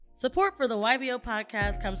Support for the YBO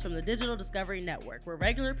podcast comes from the Digital Discovery Network, where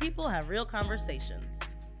regular people have real conversations.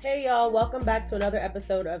 Hey y'all, welcome back to another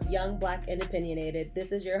episode of Young, Black, and Opinionated.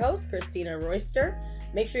 This is your host, Christina Royster.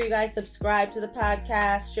 Make sure you guys subscribe to the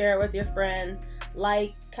podcast, share it with your friends,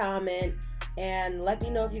 like, comment, and let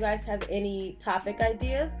me know if you guys have any topic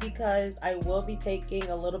ideas, because I will be taking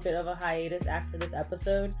a little bit of a hiatus after this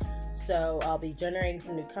episode. So I'll be generating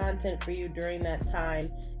some new content for you during that time,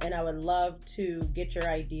 and I would love to get your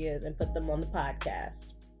ideas and put them on the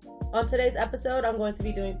podcast. On today's episode, I'm going to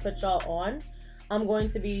be doing Put Y'all On. I'm going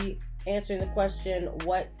to be answering the question,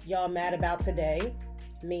 what y'all mad about today?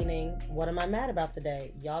 Meaning, what am I mad about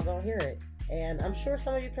today? Y'all gonna hear it. And I'm sure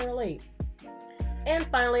some of you can relate. And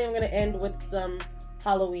finally, I'm going to end with some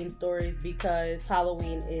Halloween stories, because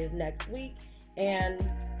Halloween is next week,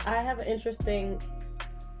 and I have an interesting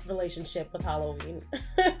relationship with Halloween.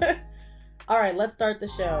 All right, let's start the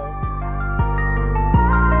show.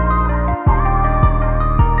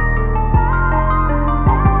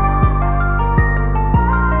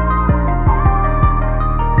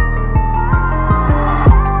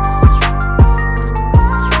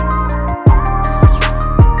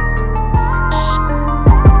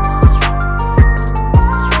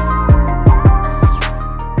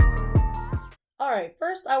 All right,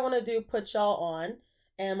 first I want to do Put Y'all On.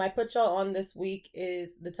 And my Put Y'all On this week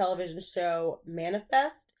is the television show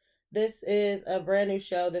Manifest. This is a brand new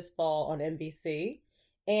show this fall on NBC.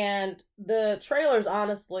 And the trailers,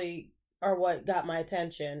 honestly, are what got my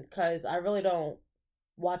attention, because I really don't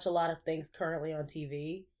watch a lot of things currently on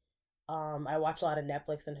TV. I watch a lot of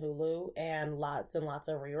Netflix and Hulu and lots of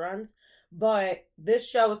reruns. But this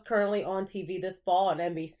show is currently on TV this fall on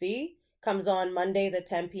NBC. Comes on Mondays at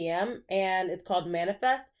 10 p.m. and it's called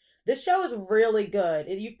Manifest. This show is really good.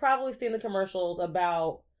 You've probably seen the commercials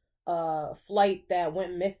about a flight that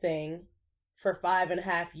went missing for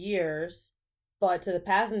 5.5 years, but to the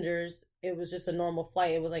passengers, it was just a normal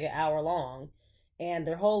flight. It was like an hour long, and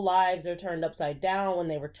their whole lives are turned upside down when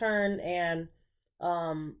they return, and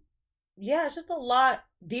it's just a lot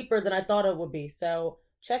deeper than I thought it would be. So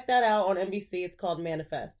check that out on NBC. It's called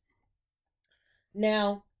Manifest.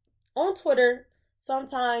 Now, on Twitter,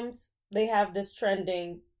 sometimes they have this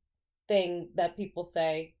trending thing that people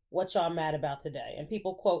say, what y'all mad about today? And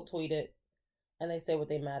people quote tweet it and they say what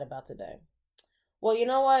they mad about today. Well, you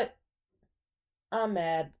know what? I'm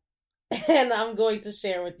mad, and I'm going to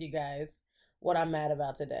share with you guys what I'm mad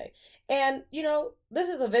about today. And, this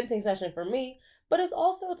is a venting session for me, but it's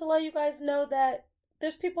also to let you guys know that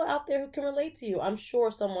there's people out there who can relate to you. I'm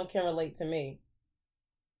sure someone can relate to me.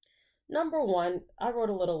 Number one, I wrote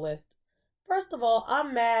a little list. First of all,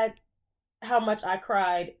 I'm mad how much I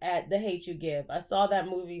cried at The Hate U Give. I saw that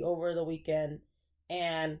movie over the weekend,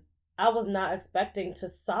 and I was not expecting to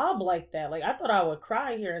sob like that. Like, I thought I would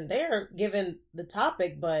cry here and there given the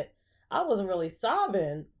topic, but I wasn't really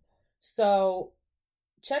sobbing. So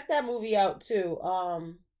check that movie out too.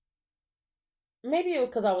 Maybe it was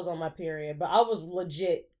because I was on my period, but I was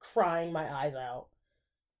legit crying my eyes out.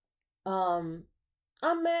 I'm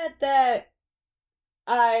mad that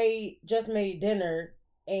I just made dinner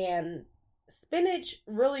and spinach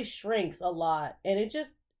really shrinks a lot, and it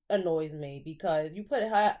just annoys me, because you put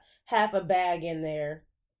half a bag in there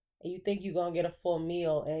and you think you're gonna get a full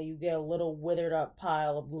meal, and you get a little withered up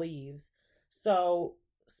pile of leaves. So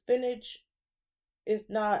spinach is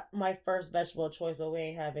not my first vegetable choice, but we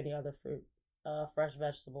ain't have any other fresh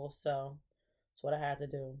vegetables, so that's what I had to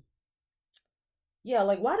do. Yeah,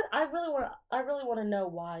 like, why did I really want to know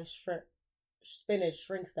why spinach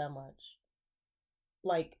shrinks that much.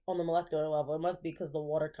 Like, on the molecular level. It must be because of the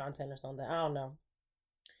water content or something. I don't know.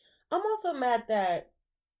 I'm also mad that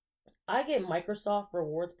I get Microsoft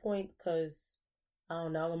rewards points because, I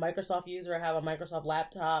don't know, I'm a Microsoft user. I have a Microsoft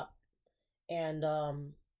laptop. And,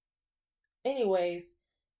 anyways,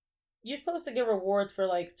 you're supposed to get rewards for,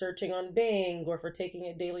 like, searching on Bing or for taking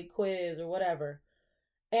a daily quiz or whatever.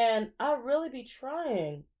 And I really be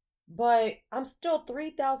trying, but I'm still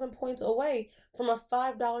 3,000 points away from a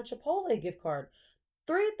 $5 Chipotle gift card.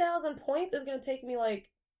 3,000 points is going to take me like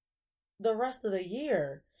the rest of the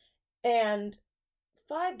year. And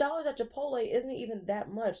 $5 at Chipotle isn't even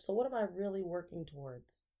that much. So what am I really working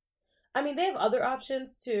towards? I mean, they have other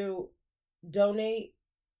options to donate.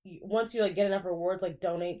 Once you get enough rewards,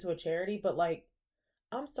 donate to a charity. But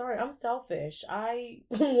I'm sorry, I'm selfish. I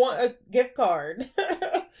want a gift card.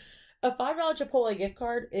 A $5 Chipotle gift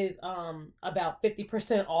card is about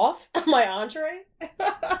 50% off my entree.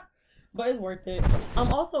 But it's worth it.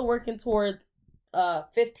 I'm also working towards a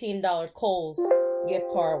 $15 Kohl's gift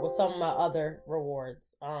card with some of my other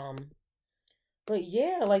rewards. But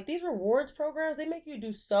yeah, like these rewards programs, they make you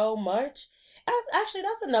do so much. Actually,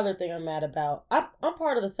 that's another thing I'm mad about. I'm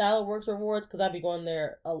part of the Salad Works rewards because I be going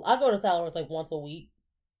there. I go to Salad Works like once a week.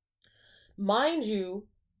 Mind you,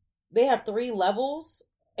 they have 3 levels,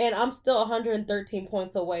 and I'm still 113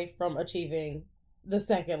 points away from achieving the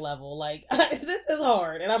second level. Like this is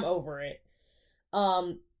hard, and I'm over it.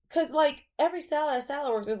 Cause like every salad at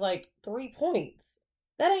Salad Works is like 3 points.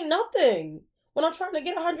 That ain't nothing. When I'm trying to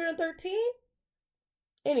get 113.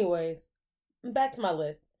 Anyways, back to my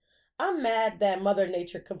list. I'm mad that Mother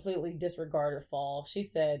Nature completely disregarded fall. She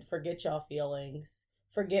said, forget y'all feelings.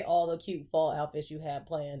 Forget all the cute fall outfits you had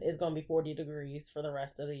planned. It's going to be 40 degrees for the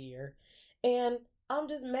rest of the year. And I'm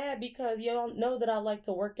just mad because y'all know that I like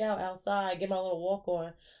to work out outside, get my little walk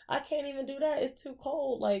on. I can't even do that. It's too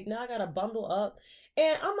cold. Like, now I got to bundle up.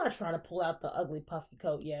 And I'm not trying to pull out the ugly puffy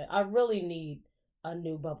coat yet. I really need a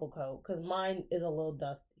new bubble coat because mine is a little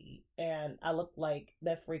dusty. And I look like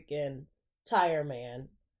that freaking tire man.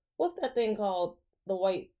 What's that thing called? The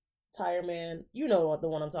white tire man. You know what the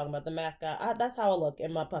one I'm talking about, the mascot. That's how I look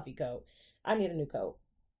in my puffy coat. I need a new coat.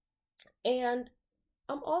 And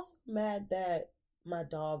I'm also mad that my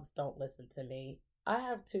dogs don't listen to me. I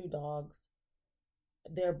have 2 dogs.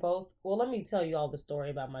 They're both, well, let me tell you all the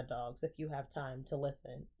story about my dogs if you have time to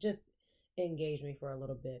listen. Just engage me for a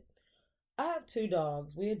little bit. I have 2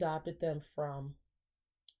 dogs. We adopted them from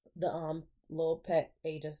the little pet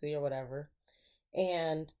agency or whatever.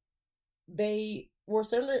 And they were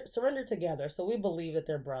surrendered together, so we believe that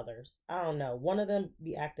they're brothers. I don't know. One of them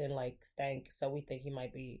be acting like stank, so we think he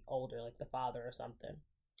might be older, like the father or something.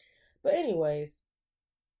 But anyways,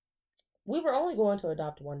 we were only going to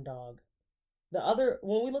adopt one dog. The other,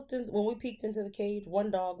 when we peeked into the cage, one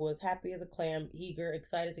dog was happy as a clam, eager,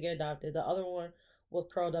 excited to get adopted. The other one was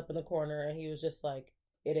curled up in the corner, and he was just like,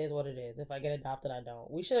 "It is what it is. If I get adopted, I don't."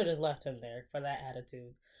 We should have just left him there for that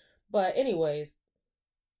attitude. But anyways,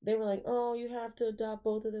 they were like, "Oh, you have to adopt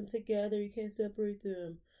both of them together. You can't separate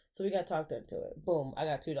them." So we got talked into it. Boom, I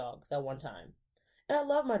got 2 dogs at one time. And I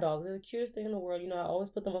love my dogs. They're the cutest thing in the world. I always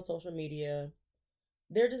put them on social media.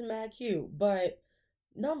 They're just mad cute. But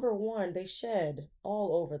number one, they shed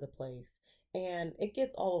all over the place. And it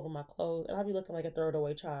gets all over my clothes. And I'll be looking like a throwed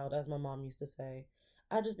away child, as my mom used to say.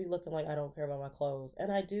 I just be looking like I don't care about my clothes.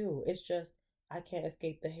 And I do. It's just I can't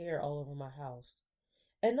escape the hair all over my house.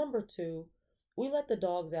 And number two, we let the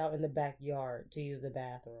dogs out in the backyard to use the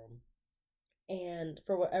bathroom. And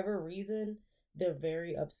for whatever reason, they're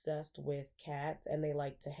very obsessed with cats and they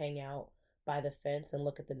like to hang out by the fence and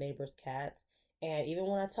look at the neighbors' cats. And even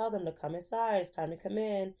when I tell them to come inside, it's time to come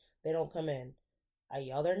in, they don't come in. I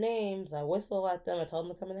yell their names, I whistle at them, I tell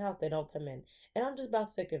them to come in the house, they don't come in. And I'm just about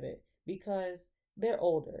sick of it because they're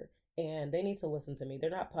older and they need to listen to me. They're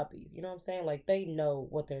not puppies. You know what I'm saying? Like they know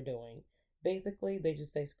what they're doing. Basically, they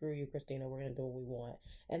just say, screw you, Christina, we're going to do what we want.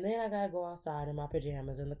 And then I got to go outside in my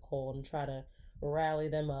pajamas in the cold and try to rally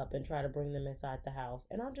them up and try to bring them inside the house.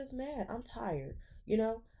 And I'm just mad. I'm tired.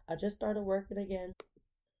 I just started working again.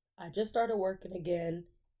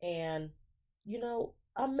 And,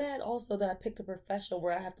 I'm mad also that I picked a profession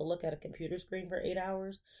where I have to look at a computer screen for 8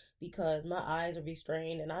 hours because my eyes will be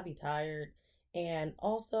strained and I'll be tired. And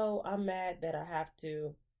also, I'm mad that I have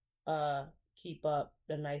to uh keep up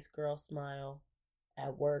the nice girl smile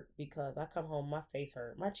at work because I come home, my face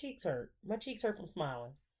hurt, my cheeks hurt, from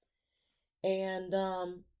smiling. And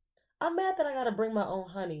I'm mad that I gotta bring my own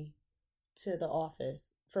honey to the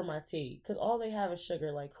office for my tea because all they have is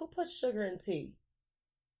sugar. Like, who puts sugar in tea?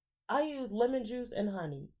 I use lemon juice and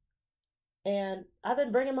honey. And I've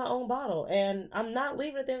been bringing my own bottle, and I'm not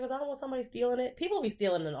leaving it there because I don't want somebody stealing it. People be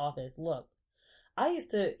stealing in the office. Look, I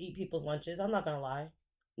used to eat people's lunches. I'm not gonna lie,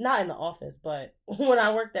 not in the office, but when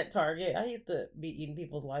I worked at Target, I used to be eating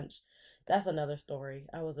people's lunch. That's another story.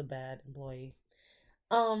 I was a bad employee.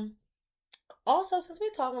 Um, Also, since we're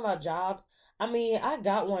talking about jobs, I mean, I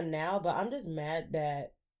got one now, but I'm just mad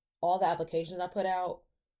that all the applications I put out,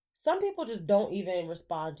 some people just don't even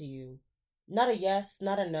respond to you. Not a yes,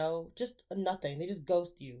 not a no, just a nothing. They just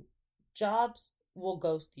ghost you. Jobs will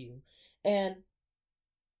ghost you. And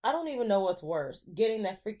I don't even know what's worse, getting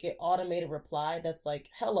that freaking automated reply that's like,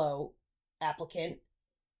 hello, applicant,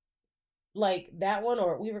 like that one,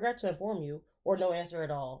 or we regret to inform you, or no answer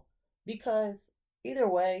at all. Because either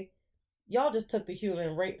way, y'all just took the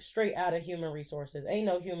human right straight out of human resources. Ain't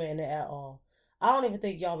no human in it at all. I don't even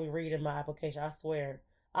think y'all be reading my application. I swear.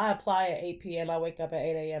 I apply at 8 p.m. I wake up at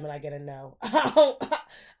 8 a.m. and I get a no. I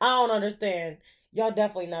don't understand. Y'all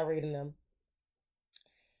definitely not reading them.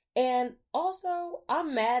 And also,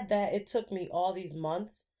 I'm mad that it took me all these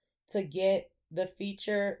months to get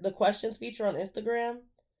the questions feature on Instagram.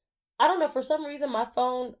 I don't know, for some reason my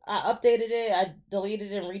phone, I updated it, I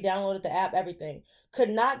deleted it and re-downloaded the app, everything. Could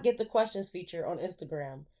not get the questions feature on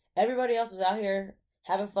Instagram. Everybody else was out here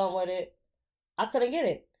having fun with it. I couldn't get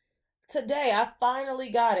it. Today I finally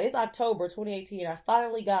got it. It's October 2018. I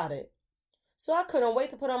finally got it. So I couldn't wait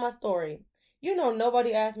to put on my story. You know,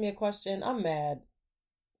 nobody asked me a question. I'm mad.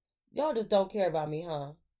 Y'all just don't care about me,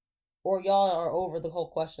 huh? Or y'all are over the whole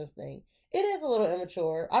questions thing. It is a little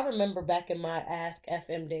immature. I remember back in my Ask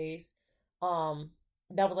FM days, um,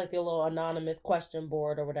 that was like the little anonymous question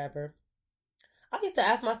board or whatever. I used to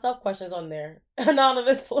ask myself questions on there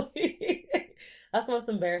anonymously. That's the most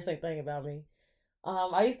embarrassing thing about me.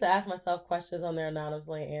 I used to ask myself questions on there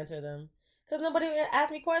anonymously and answer them because nobody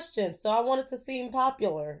asked me questions, so I wanted to seem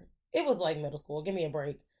popular. It was like middle school. Give me a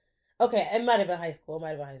break. Okay, it might have been high school. It might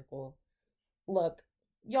have been high school. Look,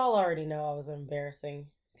 y'all already know I was an embarrassing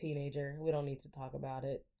teenager. We don't need to talk about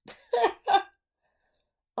it.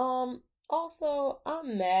 Also,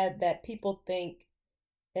 I'm mad that people think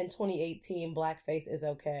in 2018 blackface is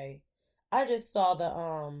okay. I just saw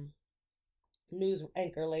the news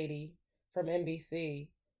anchor lady from NBC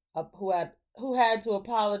who had to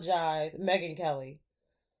apologize, Megyn Kelly.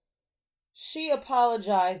 She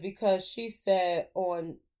apologized because she said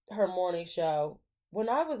on her morning show, "When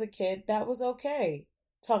I was a kid, that was okay."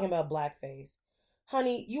 Talking about blackface.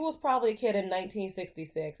 Honey, you was probably a kid in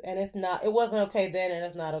 1966 and it wasn't okay then and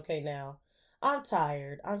it's not okay now. I'm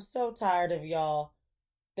tired. I'm so tired of y'all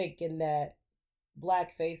thinking that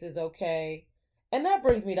blackface is okay. And that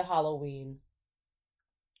brings me to Halloween.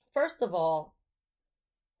 First of all,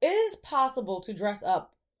 it is possible to dress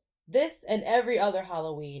up this and every other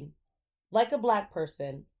Halloween like a black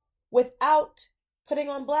person without putting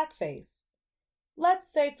on blackface. Let's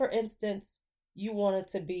say, for instance, you wanted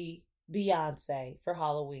to be Beyonce for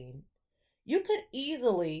Halloween. You could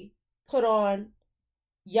easily put on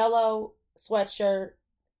yellow sweatshirt,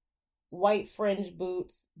 white fringe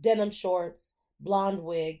boots, denim shorts, blonde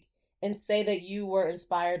wig, and say that you were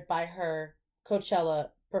inspired by her Coachella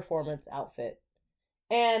performance outfit.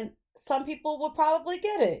 And some people would probably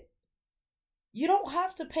get it. You don't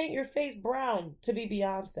have to paint your face brown to be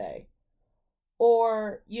Beyonce.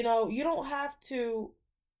 Or, you don't have to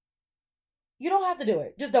do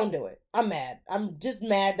it. Just don't do it. I'm mad. I'm just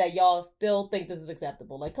mad that y'all still think this is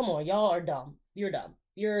acceptable. Like, come on, y'all are dumb. You're dumb.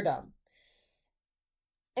 You're dumb.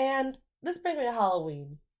 And this brings me to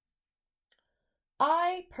Halloween.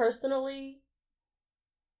 I personally,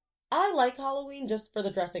 I like Halloween just for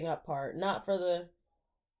the dressing up part, not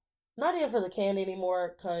even for the candy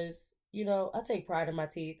anymore, because, I take pride in my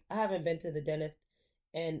teeth. I haven't been to the dentist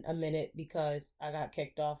in a minute because I got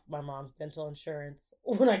kicked off my mom's dental insurance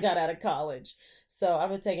when I got out of college. So I've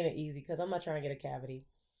been taking it easy because I'm not trying to get a cavity.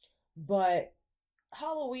 But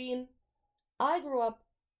Halloween, I grew up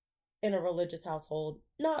in a religious household,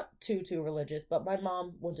 not too religious, but my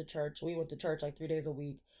mom went to church. We went to church like 3 days a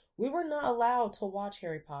week. We were not allowed to watch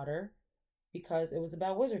Harry Potter because it was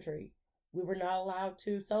about wizardry. We were not allowed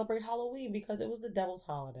to celebrate Halloween because it was the devil's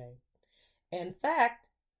holiday. In fact,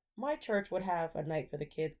 my church would have a night for the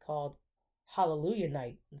kids called Hallelujah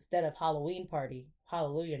Night instead of Halloween Party.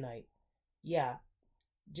 Hallelujah Night. Yeah,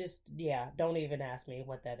 yeah, don't even ask me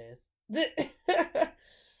what that is.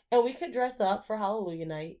 And we could dress up for Hallelujah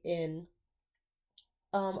Night in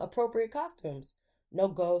appropriate costumes. No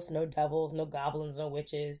ghosts, no devils, no goblins, no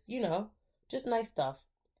witches, just nice stuff.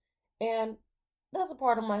 And that's a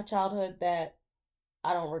part of my childhood that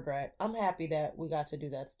I don't regret. I'm happy that we got to do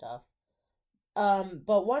that stuff.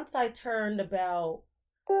 But once I turned about,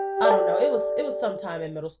 I don't know, it was sometime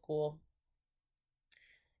in middle school.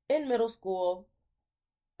 In middle school,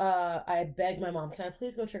 I begged my mom, "Can I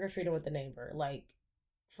please go trick or treating with the neighbor?" Like,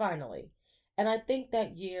 finally. And I think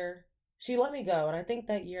that year she let me go, and I think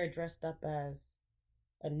that year I dressed up as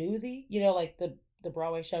a newsie, like the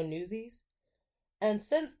Broadway show Newsies. And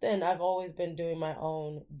since then, I've always been doing my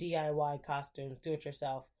own DIY costumes, do it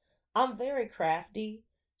yourself. I'm very crafty,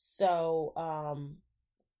 so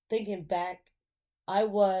thinking back, I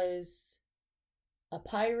was a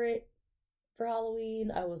pirate for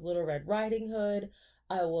Halloween. I was Little Red Riding Hood.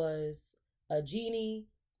 I was a genie.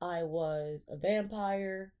 I was a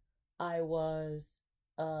vampire. I was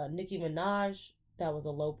Nicki Minaj. That was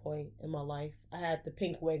a low point in my life. I had the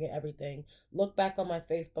pink wig and everything. Look back on my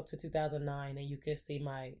Facebook to 2009 and you can see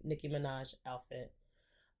my Nicki Minaj outfit.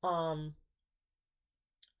 Um,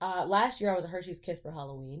 Last year I was a Hershey's Kiss for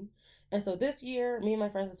Halloween. And so this year, me and my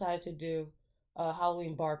friends decided to do a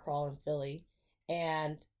Halloween bar crawl in Philly.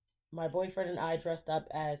 And my boyfriend and I dressed up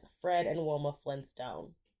as Fred and Wilma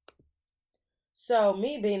Flintstone. So,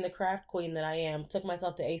 me being the craft queen that I am, took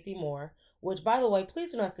myself to AC Moore, which, by the way,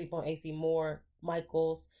 please do not sleep on AC Moore,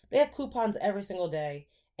 Michaels. They have coupons every single day,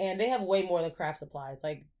 and they have way more than craft supplies.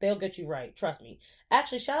 Like, they'll get you right. Trust me.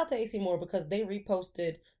 Actually, shout out to AC Moore because they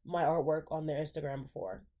reposted my artwork on their Instagram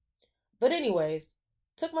before. But anyways,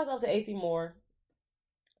 took myself to AC Moore.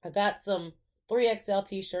 I got some 3XL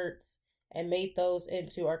t-shirts and made those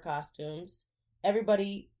into our costumes.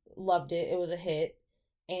 Everybody loved it. It was a hit.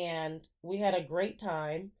 And we had a great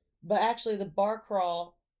time. But actually, the bar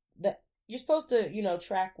crawl, you're supposed to,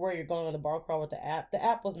 track where you're going on the bar crawl with the app. The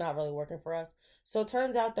app was not really working for us. So it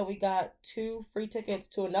turns out that we got 2 free tickets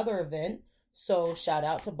to another event. So shout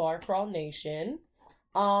out to Bar Crawl Nation.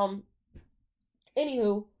 Anywho,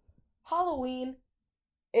 Halloween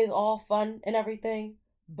is all fun and everything,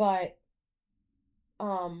 but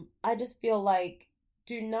I just feel like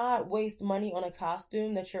do not waste money on a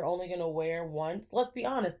costume that you're only going to wear once. Let's be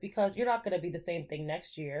honest, because you're not going to be the same thing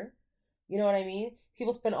next year. You know what I mean?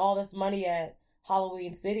 People spend all this money at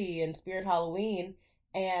Halloween City and Spirit Halloween,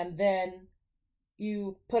 and then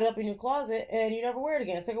you put it up in your closet and you never wear it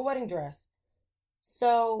again. It's like a wedding dress.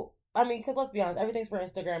 So, I mean, because let's be honest, everything's for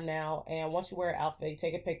Instagram now, and once you wear an outfit, you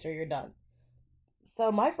take a picture, you're done.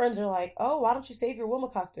 So my friends are like, oh, why don't you save your Wilma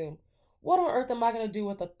costume? What on earth am I going to do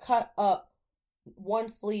with a cut up, one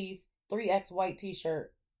sleeve, 3X white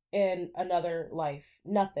t-shirt in another life?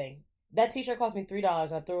 Nothing. That t-shirt cost me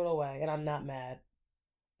 $3. I threw it away, and I'm not mad.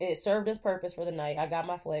 It served its purpose for the night. I got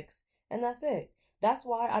my flicks, and that's it. That's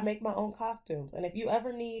why I make my own costumes. And if you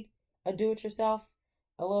ever need a do-it-yourself,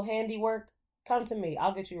 a little handiwork, come to me.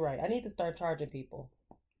 I'll get you right. I need to start charging people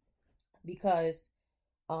because,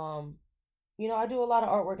 I do a lot of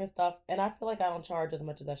artwork and stuff, and I feel like I don't charge as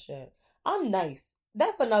much as I should. I'm nice.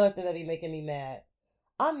 That's another thing that be making me mad.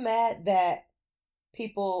 I'm mad that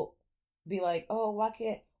people be like, oh,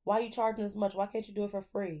 why are you charging this much? Why can't you do it for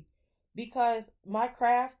free? Because my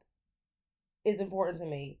craft is important to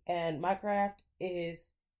me, and my craft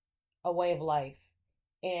is a way of life.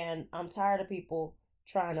 And I'm tired of people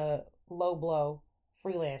trying to low blow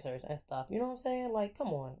freelancers and stuff. You know what I'm saying? Like, come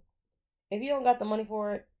on. If you don't got the money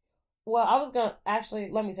for it, well, I was gonna actually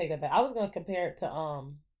let me take that back. I was gonna compare it to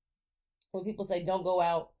when people say don't go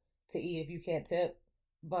out to eat if you can't tip,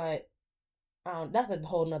 but that's a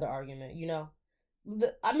whole nother argument.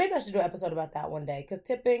 Maybe I should do an episode about that one day because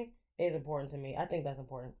tipping is important to me. I think that's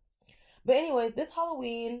important. But anyways, this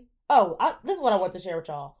Halloween. This is what I want to share with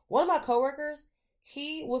y'all. One of my coworkers,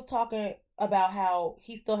 he was talking about how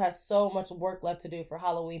he still has so much work left to do for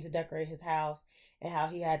Halloween to decorate his house and how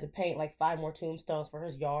he had to paint like 5 more tombstones for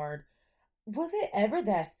his yard. Was it ever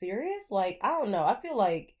that serious? Like, I don't know. I feel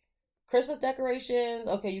like Christmas decorations,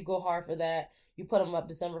 okay, you go hard for that. You put them up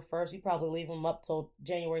December 1st. You probably leave them up till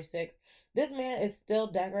January 6th. This man is still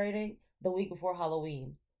decorating the week before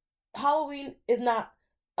Halloween. Halloween is not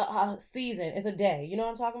a season. It's a day. You know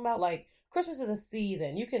what I'm talking about? Like, Christmas is a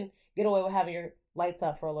season. You can get away with having your lights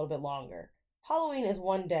up for a little bit longer. Halloween is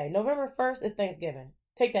one day. November 1st is Thanksgiving.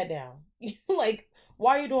 Take that down. Like,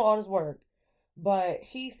 why are you doing all this work? But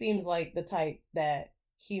he seems like the type that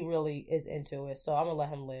he really is into it. So I'm going to let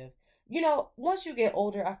him live. Once you get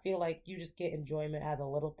older, I feel like you just get enjoyment out of the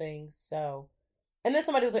little things. So, and then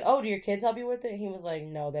somebody was like, oh, do your kids help you with it? And he was like,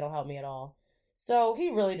 no, they don't help me at all. So he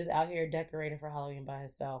really just out here decorating for Halloween by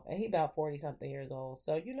himself. And he about 40-something years old.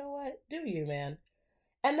 So you know what? Do you, man?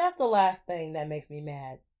 And that's the last thing that makes me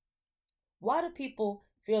mad. Why do people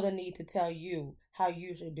feel the need to tell you how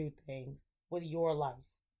you should do things with your life?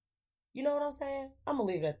 You know what I'm saying? I'm going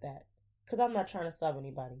to leave it at that. Because I'm not trying to sub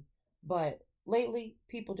anybody. But lately,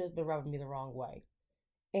 people just been rubbing me the wrong way.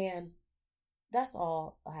 And that's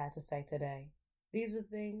all I had to say today. These are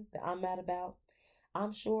things that I'm mad about.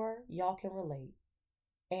 I'm sure y'all can relate.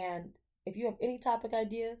 And if you have any topic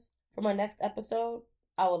ideas for my next episode,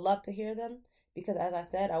 I would love to hear them. Because as I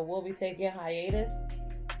said, I will be taking a hiatus.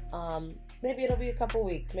 Maybe it'll be a couple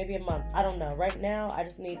weeks, maybe a month. I don't know. Right now, I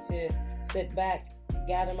just need to sit back,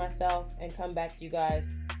 gather myself, and come back to you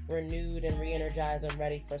guys renewed and re-energized and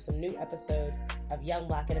ready for some new episodes of Young,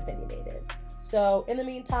 Black, and Opinionated. So, in the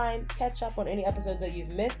meantime, catch up on any episodes that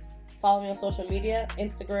you've missed. Follow me on social media,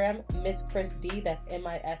 Instagram, Miss Chris D, that's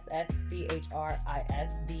MISSCHRISDEE,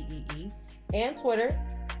 and Twitter,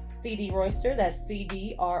 CD Royster, that's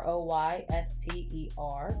CDROYSTER.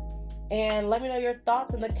 And let me know your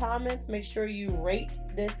thoughts in the comments. Make sure you rate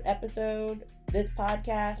this episode, this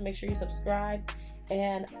podcast. Make sure you subscribe.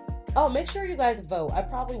 And, make sure you guys vote. I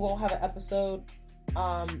probably won't have an episode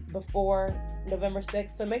before November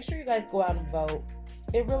 6th. So make sure you guys go out and vote.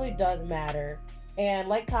 It really does matter. And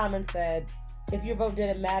like Common said, if your vote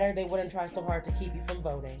didn't matter, they wouldn't try so hard to keep you from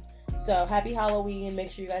voting. So happy Halloween. Make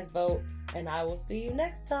sure you guys vote. And I will see you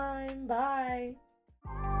next time. Bye.